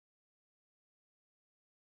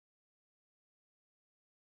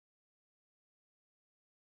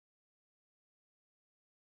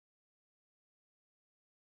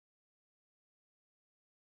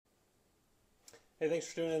Hey, thanks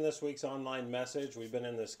for tuning in this week's online message. We've been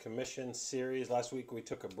in this commission series. Last week we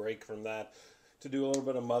took a break from that to do a little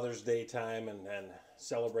bit of Mother's Day time and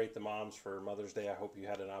celebrate the moms for Mother's Day. I hope you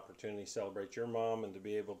had an opportunity to celebrate your mom and to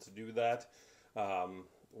be able to do that.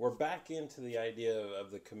 We're back into the idea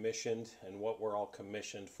of the commissioned and what we're all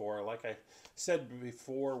commissioned for. Like I said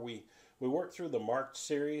before, we worked through the marked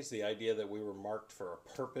series, the idea that we were marked for a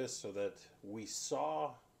purpose so that we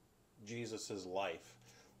saw Jesus's life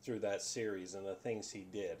through that series and the things he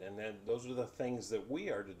did. And then those are the things that we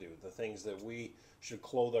are to do, the things that we should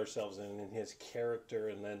clothe ourselves in his character,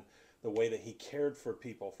 and then the way that he cared for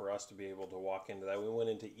people for us to be able to walk into that. We went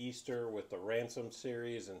into Easter with the ransom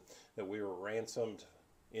series, and that we were ransomed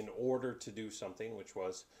in order to do something, which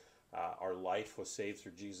was our life was saved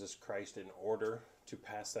through Jesus Christ in order to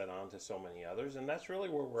pass that on to so many others. And that's really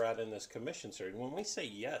where we're at in this commission series. When we say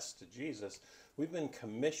yes to Jesus, we've been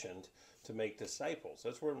commissioned to make disciples.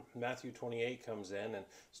 That's where Matthew 28 comes in, and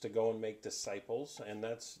it's to go and make disciples, and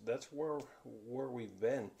that's where we've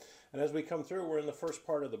been. And as we come through, we're in the first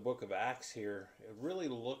part of the book of Acts here, really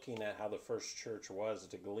looking at how the first church was,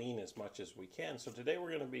 to glean as much as we can. So today we're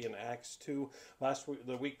going to be in Acts 2. Last week,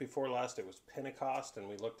 the week before last, it was Pentecost, and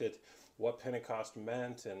we looked at what Pentecost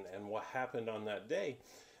meant and what happened on that day.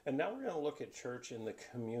 And now we're going to look at church in the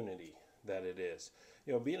community that it is.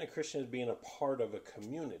 You know, being a Christian is being a part of a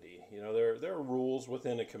community. You know, there are rules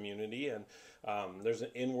within a community, and there's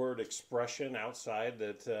an inward expression outside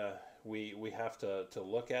that we have to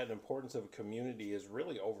look at. The importance of a community is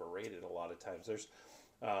really overrated a lot of times. There's,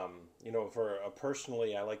 you know,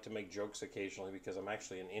 personally, I like to make jokes occasionally because I'm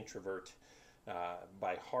actually an introvert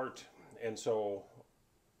by heart, and so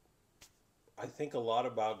I think a lot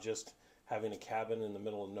about just having a cabin in the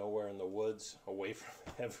middle of nowhere in the woods, away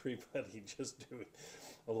from everybody, just doing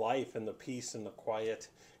life and the peace and the quiet,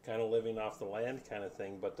 kind of living off the land kind of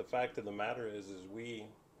thing. But the fact of the matter is we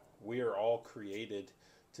are all created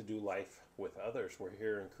to do life with others. We're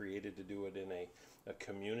here and created to do it in a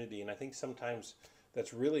community. And I think sometimes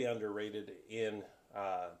that's really underrated in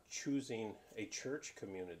choosing a church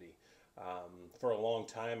community. For a long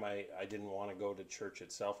time, I didn't want to go to church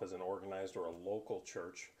itself as an organized or a local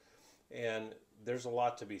church. And there's a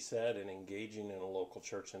lot to be said in engaging in a local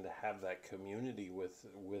church and to have that community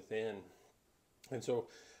within. And so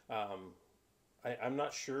I'm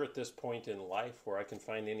not sure at this point in life where I can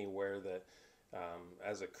find anywhere that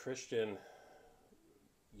as a Christian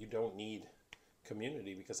you don't need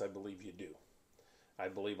community, because I believe you do. I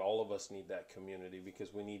believe all of us need that community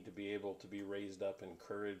because we need to be able to be raised up,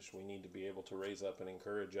 encouraged. We need to be able to raise up and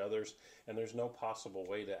encourage others. And there's no possible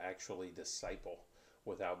way to actually disciple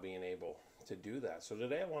without being able to do that. So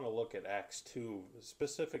today I want to look at Acts 2,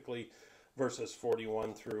 specifically verses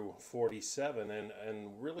 41 through 47, and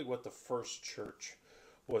really what the first church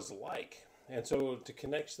was like. And so to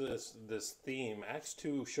connect this theme, Acts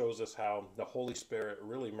 2 shows us how the Holy Spirit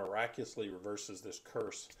really miraculously reverses this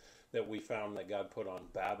curse that we found that God put on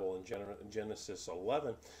Babel in Genesis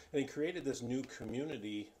 11. And he created this new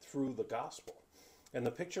community through the gospel. And the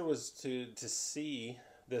picture was to see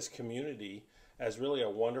this community as really a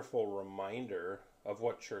wonderful reminder of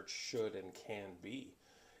what church should and can be.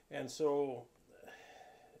 And so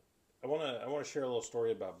I want to share a little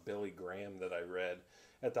story about Billy Graham that I read.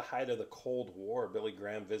 At the height of the Cold War, Billy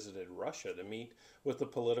Graham visited Russia to meet with the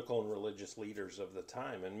political and religious leaders of the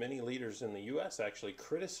time. And many leaders in the U.S. actually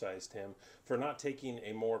criticized him for not taking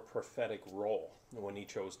a more prophetic role when he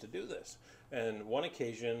chose to do this. And one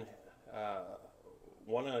occasion,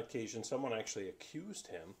 someone actually accused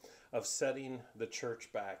him of setting the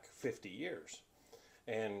church back 50 years.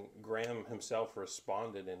 And Graham himself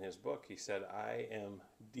responded in his book. He said, "I am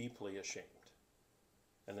deeply ashamed."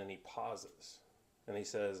 And then he pauses. And he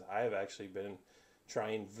says, "I have actually been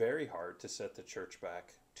trying very hard to set the church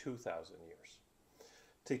back 2,000 years.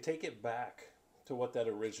 To take it back to what that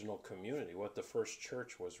original community, what the first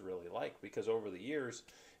church was really like. Because over the years,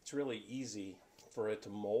 it's really easy for it to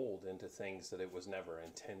mold into things that it was never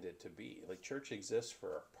intended to be. Like, church exists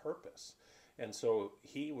for a purpose. And so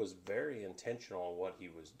he was very intentional on what he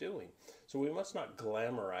was doing. So we must not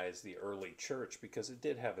glamorize the early church, because it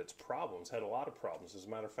did have its problems, had a lot of problems. As a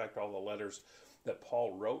matter of fact, all the letters that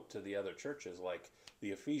Paul wrote to the other churches, like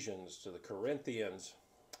the Ephesians, to the Corinthians,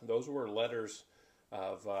 those were letters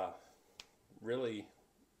of really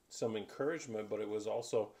some encouragement, but it was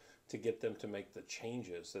also to get them to make the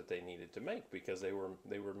changes that they needed to make, because they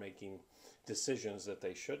were making decisions that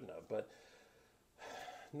they shouldn't have. But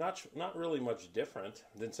not really much different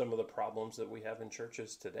than some of the problems that we have in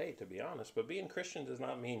churches today, to be honest. But being Christian does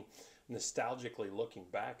not mean nostalgically looking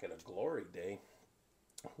back at a glory day.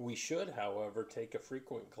 We should, however, take a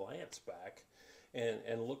frequent glance back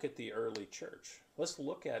and look at the early church. Let's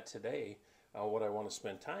look at today. What I want to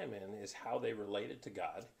spend time in is how they related to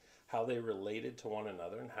God, how they related to one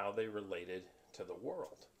another, and how they related to the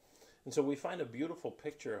world. And so we find a beautiful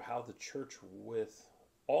picture of how the church, with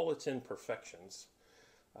all its imperfections,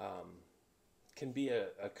 can be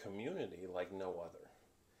a community like no other.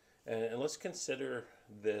 And let's consider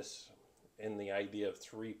this in the idea of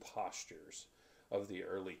three postures of the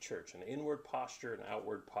early church: an inward posture, an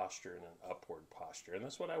outward posture, and an upward posture. And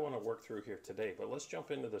that's what I want to work through here today. But let's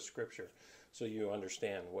jump into the scripture so you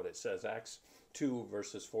understand what it says. Acts 2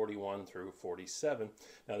 verses 41 through 47.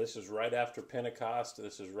 Now this is right after Pentecost.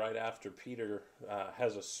 This is right after Peter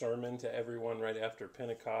has a sermon to everyone right after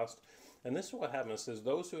Pentecost. And this is what happened. It says,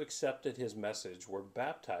 those who accepted his message were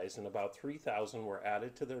baptized, and about 3,000 were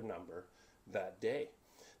added to their number that day.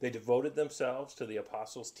 They devoted themselves to the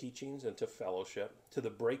apostles' teachings and to fellowship, to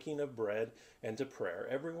the breaking of bread and to prayer.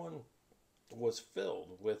 Everyone was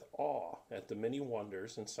filled with awe at the many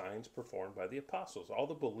wonders and signs performed by the apostles. All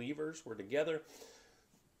the believers were together,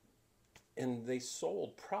 and they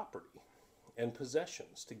sold property and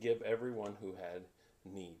possessions to give everyone who had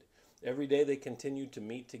need. Every day they continued to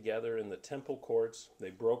meet together in the temple courts. They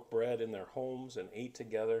broke bread in their homes and ate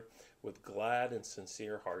together with glad and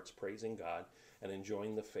sincere hearts, praising God and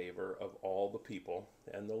enjoying the favor of all the people.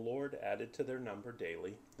 And the Lord added to their number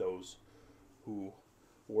daily those who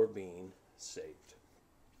were being saved.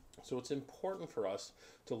 So it's important for us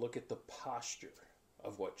to look at the posture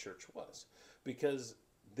of what church was, because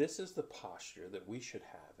this is the posture that we should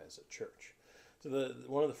have as a church. So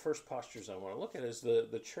one of the first postures I want to look at is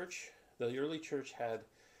the church. The early church had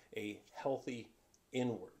a healthy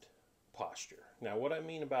inward posture. Now, what I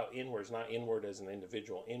mean about inward is not inward as an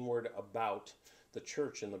individual, inward about the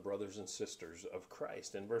church and the brothers and sisters of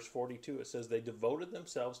Christ. In verse 42, it says, they devoted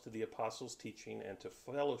themselves to the apostles' teaching and to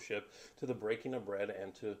fellowship, to the breaking of bread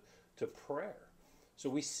and to prayer. So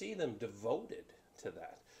we see them devoted to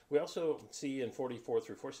that. We also see in 44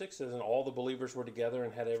 through 46, it says, and all the believers were together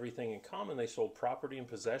and had everything in common. They sold property and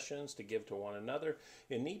possessions to give to one another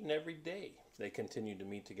in need, and every day they continued to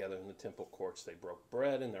meet together in the temple courts. They broke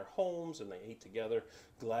bread in their homes, and they ate together,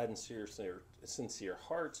 glad and sincere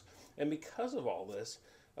hearts. And because of all this,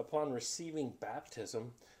 upon receiving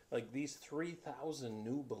baptism, like these 3,000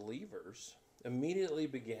 new believers immediately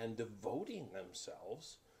began devoting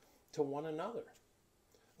themselves to one another.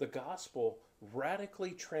 The gospel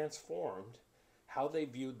radically transformed how they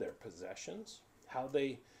viewed their possessions, how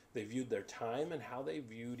they viewed their time, and how they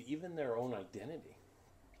viewed even their own identity.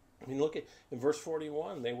 I mean, look at in verse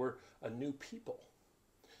 41, they were a new people.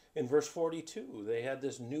 In verse 42, they had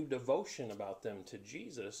this new devotion about them to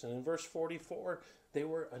Jesus. And in verse 44, they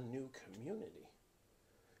were a new community.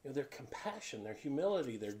 You know, their compassion, their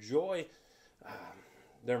humility, their joy,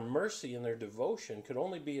 their mercy, and their devotion could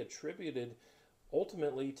only be attributed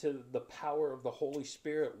ultimately to the power of the Holy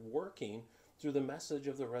Spirit working through the message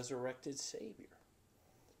of the resurrected Savior.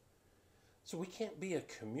 So we can't be a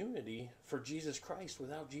community for Jesus Christ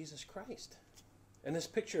without Jesus Christ. And this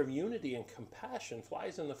picture of unity and compassion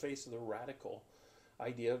flies in the face of the radical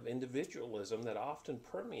idea of individualism that often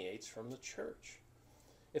permeates from the church.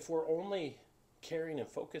 If we're only caring and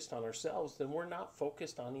focused on ourselves, then we're not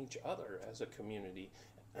focused on each other as a community,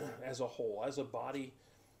 as a whole, as a body,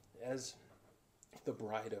 as the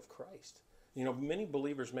bride of Christ. You know, many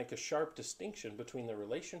believers make a sharp distinction between their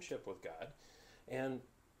relationship with God and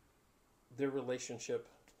their relationship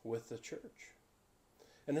with the church.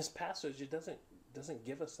 And this passage, it doesn't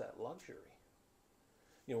give us that luxury.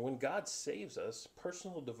 You know, when God saves us,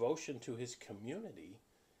 personal devotion to his community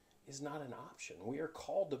is not an option. We are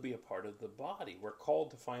called to be a part of the body. We're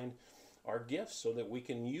called to find our gifts so that we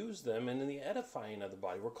can use them in the edifying of the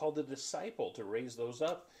body. We're called to disciple, to raise those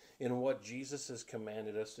up in what Jesus has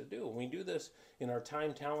commanded us to do. And we do this in our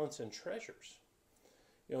time, talents, and treasures.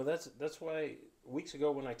 You know, that's why weeks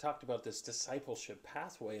ago when I talked about this discipleship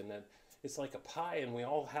pathway, and that it's like a pie and we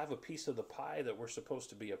all have a piece of the pie that we're supposed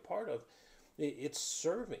to be a part of, it's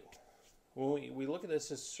serving. When we look at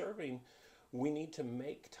this as serving, we need to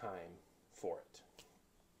make time for it.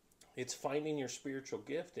 It's finding your spiritual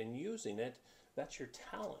gift and using it. That's your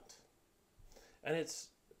talent. And it's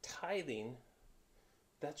tithing.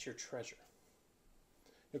 That's your treasure.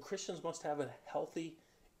 You know, Christians must have a healthy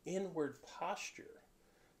inward posture.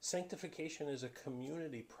 Sanctification is a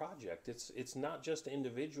community project. It's not just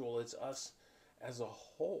individual, it's us as a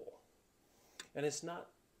whole. And it's not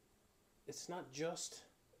just,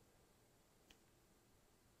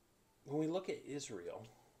 when we look at Israel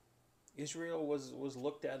was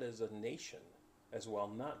looked at as a nation as well,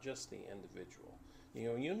 not just the individual. You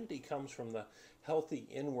know, unity comes from the healthy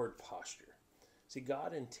inward posture. See,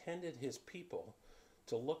 God intended his people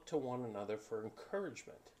to look to one another for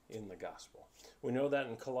encouragement in the gospel. We know that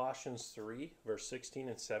in Colossians 3, verse 16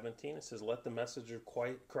 and 17, it says, "Let the message of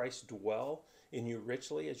Christ dwell in you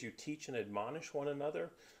richly as you teach and admonish one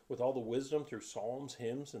another with all the wisdom through psalms,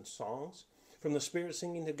 hymns, and songs. From the Spirit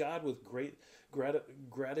singing to God with great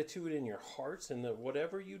gratitude in your hearts, and that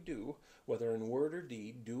whatever you do, whether in word or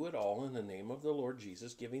deed, do it all in the name of the Lord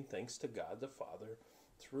Jesus, giving thanks to God the Father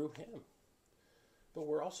through him." But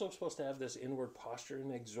we're also supposed to have this inward posture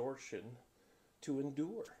and exhortation to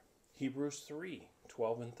endure. Hebrews 3,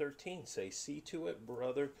 12 and 13 say, "See to it,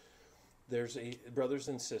 brothers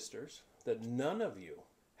and sisters, that none of you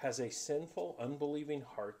has a sinful, unbelieving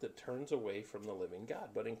heart that turns away from the living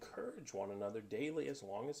God, but encourage one another daily as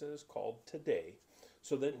long as it is called today,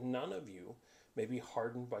 so that none of you may be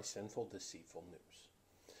hardened by sinful, deceitful news."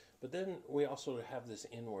 But then we also have this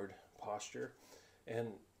inward posture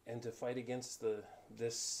and to fight against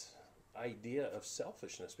this idea of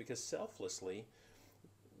selfishness, because selflessly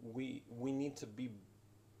we need to be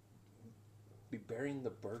bearing the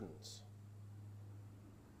burdens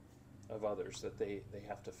of others that they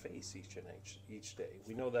have to face each day.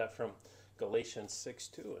 We know that from Galatians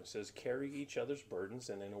 6:2. It says, "Carry each other's burdens,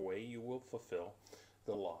 and in a way you will fulfill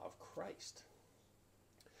the law of Christ."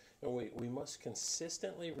 And we must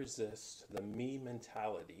consistently resist the me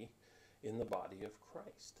mentality in the body of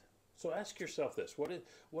Christ. So ask yourself this: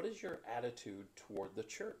 what is your attitude toward the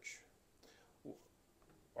church?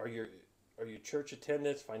 Are your church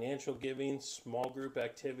attendance, financial giving, small group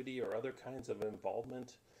activity, or other kinds of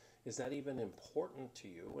involvement, is that even important to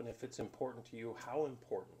you? And if it's important to you, how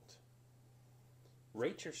important?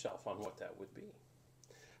 Rate yourself on what that would be.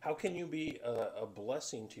 How can you be a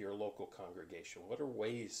blessing to your local congregation? What are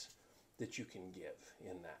ways that you can give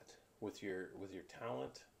in that with your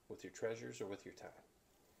talent, with your treasures, or with your time?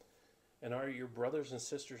 And are your brothers and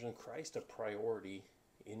sisters in Christ a priority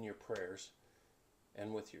in your prayers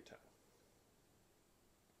and with your time?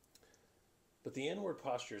 But the inward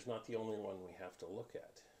posture is not the only one we have to look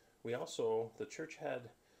at. The church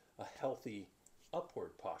had a healthy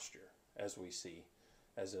upward posture, as we see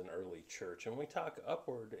as an early church. And when we talk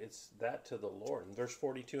upward, it's that to the Lord. In verse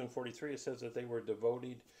 42 and 43, it says that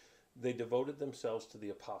they devoted themselves to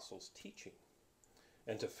the apostles' teaching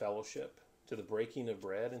and to fellowship, to the breaking of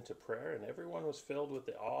bread, and to prayer. And everyone was filled with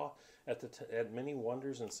the awe at many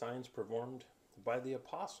wonders and signs performed by the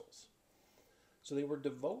apostles. So they were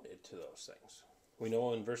devoted to those things. We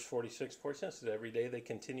know in verse 46, that every day they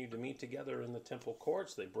continued to meet together in the temple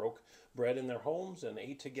courts. They broke bread in their homes and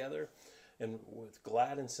ate together, and with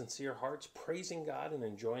glad and sincere hearts, praising God and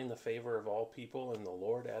enjoying the favor of all people. And the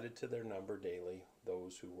Lord added to their number daily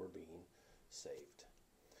those who were being saved.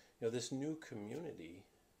 This new community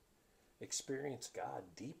experienced God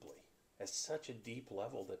deeply, at such a deep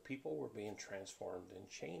level that people were being transformed and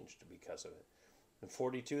changed because of it. In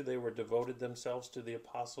 42, they were devoted themselves to the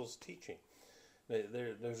apostles' teaching.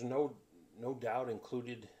 There's no doubt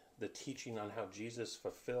included the teaching on how Jesus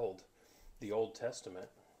fulfilled the Old Testament.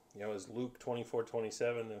 As Luke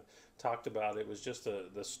 24:27 talked about, it was just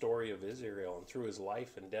the story of Israel, and through his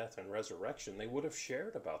life and death and resurrection, they would have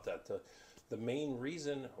shared about that, the main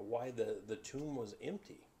reason why the tomb was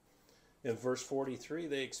empty. In verse 43,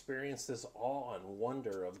 they experienced this awe and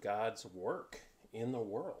wonder of God's work in the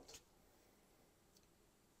world.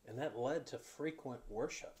 And that led to frequent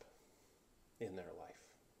worship in their life.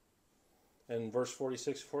 And verse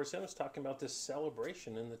 46 47 is talking about this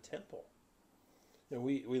celebration in the temple. And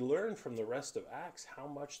we learn from the rest of Acts how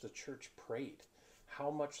much the church prayed,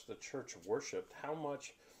 how much the church worshiped, how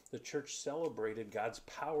much the church celebrated God's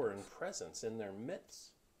power and presence in their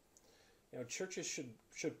midst. Churches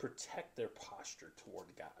should protect their posture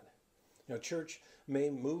toward God. Church may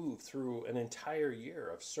move through an entire year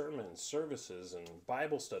of sermons, services, and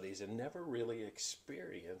Bible studies and never really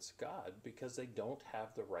experience God because they don't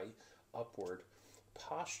have the right upward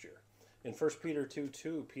posture. In 1 Peter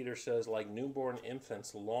 2:2, Peter says, like newborn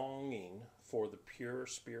infants longing for the pure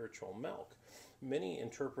spiritual milk. Many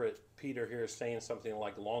interpret Peter here as saying something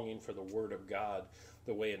like longing for the word of God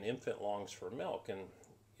the way an infant longs for milk. And,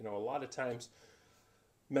 a lot of times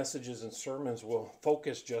messages and sermons will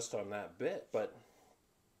focus just on that bit. But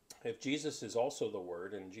if Jesus is also the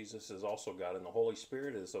Word, and Jesus is also God, and the Holy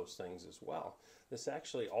Spirit is those things as well, this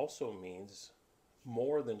actually also means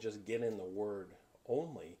more than just get in the Word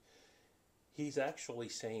only. He's actually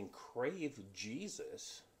saying crave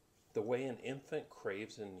Jesus the way an infant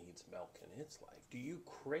craves and needs milk in its life. Do you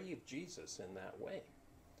crave Jesus in that way?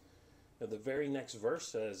 Now, the very next verse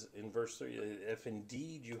says, in verse 3, if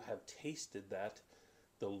indeed you have tasted that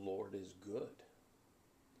the Lord is good.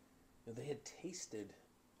 They had tasted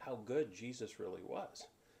how good Jesus really was.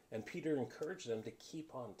 And Peter encouraged them to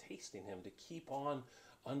keep on tasting him, to keep on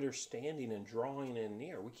understanding and drawing in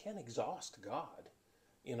near. We can't exhaust God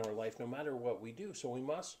in our life no matter what we do. So we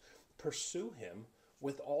must pursue him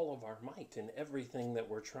with all of our might in everything that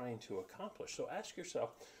we're trying to accomplish. So ask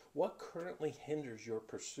yourself, what currently hinders your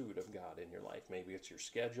pursuit of God in your life? Maybe it's your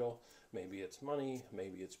schedule, maybe it's money,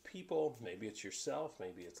 maybe it's people, maybe it's yourself,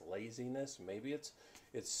 maybe it's laziness, maybe it's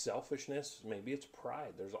selfishness, maybe it's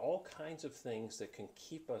pride. There's all kinds of things that can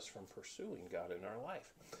keep us from pursuing God in our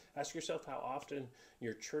life. Ask yourself how often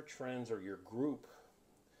your church friends or your group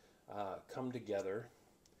come together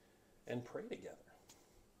and pray together.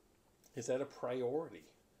 Is that a priority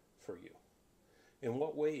for you? In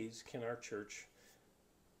what ways can our church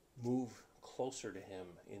move closer to him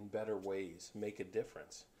in better ways, make a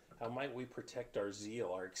difference? How might we protect our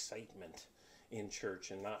zeal, our excitement in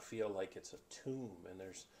church and not feel like it's a tomb and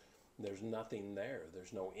there's nothing there,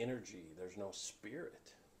 there's no energy, there's no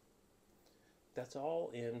spirit? That's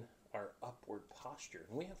all in our upward posture,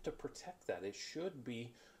 and we have to protect that. It should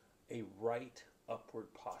be a right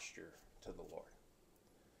upward posture to the Lord.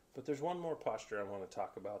 But there's one more posture I want to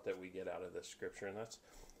talk about that we get out of this scripture, and that's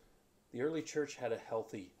the early church had a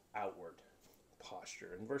healthy outward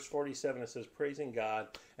posture. In verse 47 it says, praising God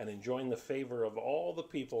and enjoying the favor of all the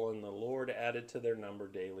people, and the Lord added to their number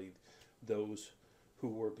daily those who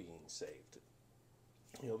were being saved.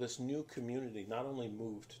 You know, this new community not only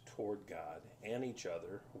moved toward God and each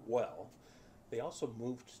other well, they also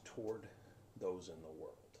moved toward those in the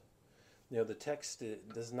world. You know, the text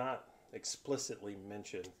does not explicitly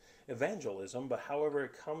mention evangelism, but however,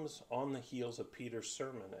 it comes on the heels of Peter's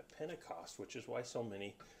sermon at Pentecost, which is why so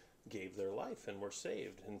many gave their life and were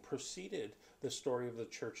saved, and preceded the story of the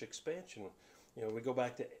church expansion. You know, we go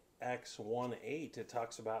back to Acts 1:8, it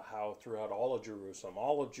talks about how throughout all of Jerusalem,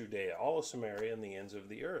 all of Judea, all of Samaria, and the ends of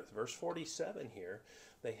the earth. Verse 47 here,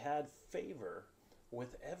 they had favor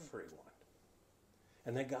with everyone.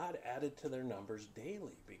 And that God added to their numbers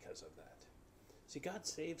daily because of that. See, God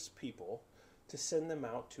saves people to send them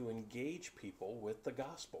out to engage people with the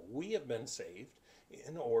gospel. We have been saved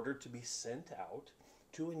in order to be sent out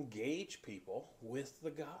to engage people with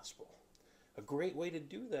the gospel. A great way to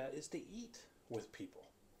do that is to eat with people.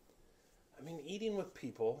 I mean, eating with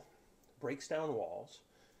people breaks down walls.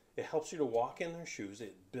 It helps you to walk in their shoes.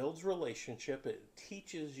 It builds relationship. It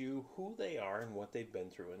teaches you who they are and what they've been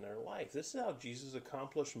through in their life. This is how Jesus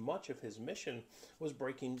accomplished much of his mission, was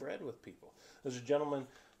breaking bread with people. There's a gentleman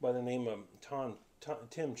by the name of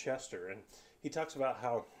Tim Chester, and he talks about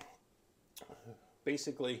how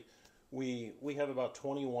basically we have about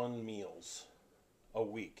 21 meals a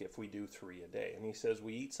week if we do 3 a day. And he says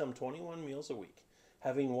we eat some 21 meals a week.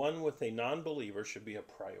 Having one with a non-believer should be a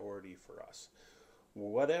priority for us.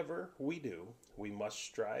 Whatever we do, we must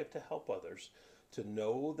strive to help others to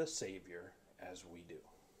know the Savior as we do.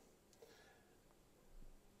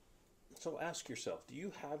 So ask yourself, do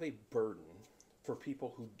you have a burden for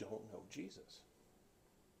people who don't know Jesus?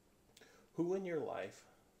 Who in your life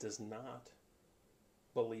does not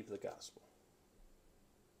believe the gospel?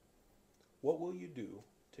 What will you do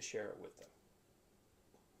to share it with them?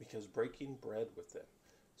 Because breaking bread with them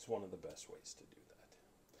is one of the best ways to do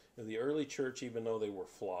that. You know, the early church, even though they were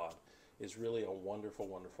flawed, is really a wonderful,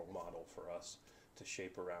 wonderful model for us to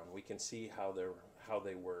shape around. We can see how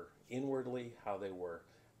they were inwardly, how they were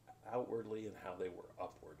outwardly, and how they were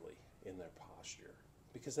upwardly in their posture.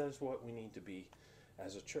 Because that is what we need to be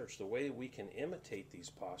as a church. The way we can imitate these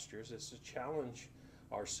postures is to challenge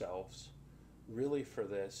ourselves really for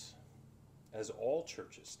this, as all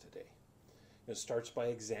churches today. It starts by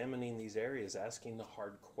examining these areas, asking the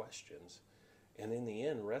hard questions, and in the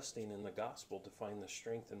end, resting in the gospel to find the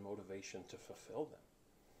strength and motivation to fulfill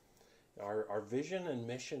them. Our vision and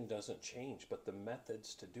mission doesn't change, but the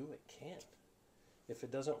methods to do it can. If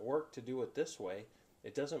it doesn't work to do it this way,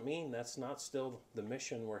 it doesn't mean that's not still the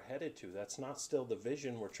mission we're headed to. That's not still the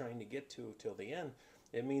vision we're trying to get to till the end.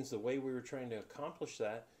 It means the way we were trying to accomplish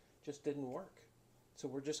that just didn't work. So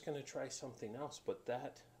we're just going to try something else, but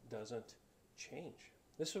that doesn't change.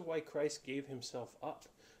 This is why Christ gave himself up,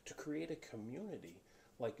 to create a community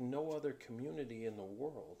like no other community in the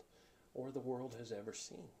world or the world has ever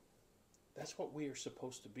seen. That's what we are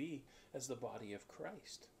supposed to be as the body of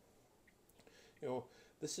Christ. You know,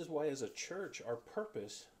 this is why as a church, our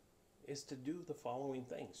purpose is to do the following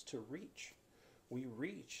things: to reach. We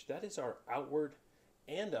reach. That is our outward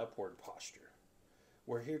and upward posture.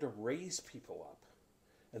 We're here to raise people up,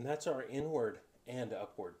 and that's our inward and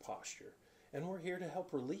upward posture. And we're here to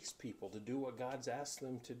help release people to do what God's asked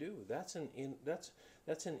them to do. That's an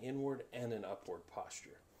inward and an upward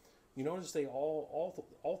posture. You notice they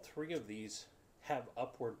all three of these have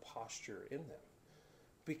upward posture in them,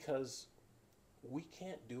 because we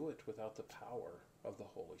can't do it without the power of the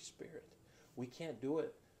Holy Spirit. We can't do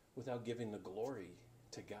it without giving the glory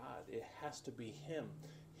to God. It has to be Him,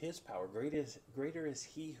 His power. Greater is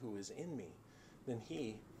He who is in me than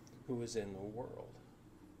he who is in the world.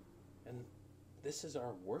 And this is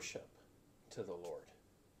our worship to the Lord.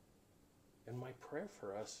 And my prayer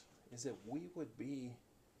for us is that we would be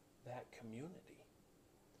that community.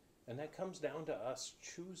 And that comes down to us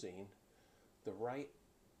choosing the right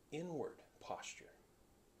inward posture.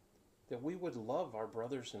 That we would love our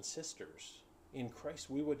brothers and sisters in Christ.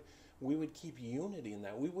 We would keep unity in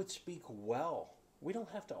that. We would speak well. We don't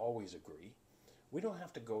have to always agree. We don't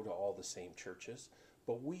have to go to all the same churches.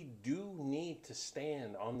 But we do need to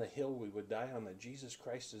stand on the hill we would die on, that Jesus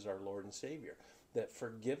Christ is our Lord and Savior. That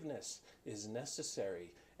forgiveness is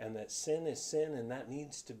necessary, and that sin is sin, and that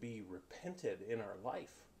needs to be repented in our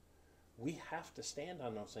life. We have to stand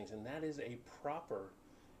on those things, and that is a proper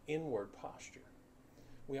inward posture.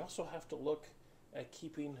 We also have to look at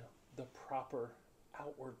keeping the proper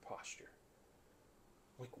outward posture.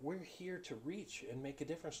 Like, we're here to reach and make a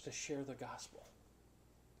difference, to share the gospel.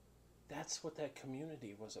 That's what that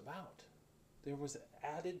community was about. There was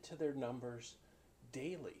added to their numbers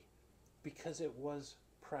daily because it was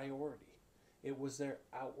priority. It was their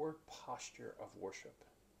outward posture of worship.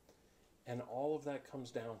 And all of that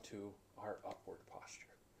comes down to our upward posture.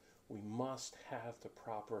 We must have the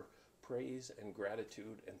proper praise and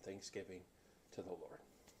gratitude and thanksgiving to the Lord.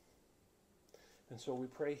 And so we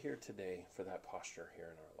pray here today for that posture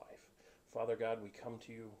here in our life. Father God, we come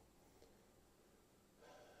to you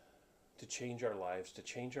to change our lives, to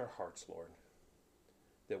change our hearts, Lord.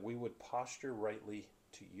 That we would posture rightly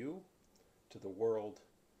to you, to the world,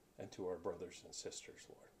 and to our brothers and sisters,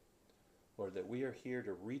 Lord. Lord, that we are here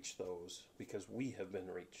to reach those because we have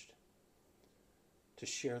been reached. To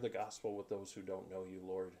share the gospel with those who don't know you,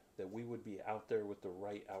 Lord. That we would be out there with the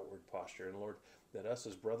right outward posture. And Lord, that us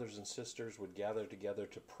as brothers and sisters would gather together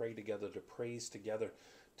to pray together, to praise together,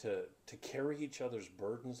 to carry each other's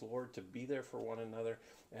burdens, Lord, to be there for one another,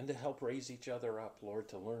 and to help raise each other up, Lord,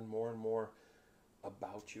 to learn more and more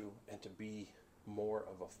about you and to be more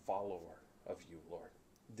of a follower of you, Lord.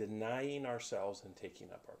 Denying ourselves and taking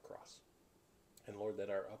up our cross. And Lord, that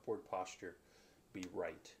our upward posture be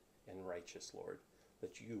right and righteous, Lord,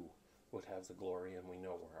 that you would have the glory, and we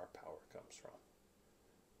know where our power comes from.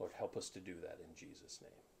 Lord, help us to do that in Jesus'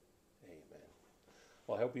 name. Amen.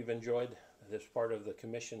 Well, I hope you've enjoyed this part of the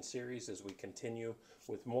commission series as we continue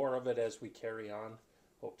with more of it as we carry on.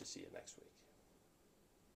 Hope to see you next week.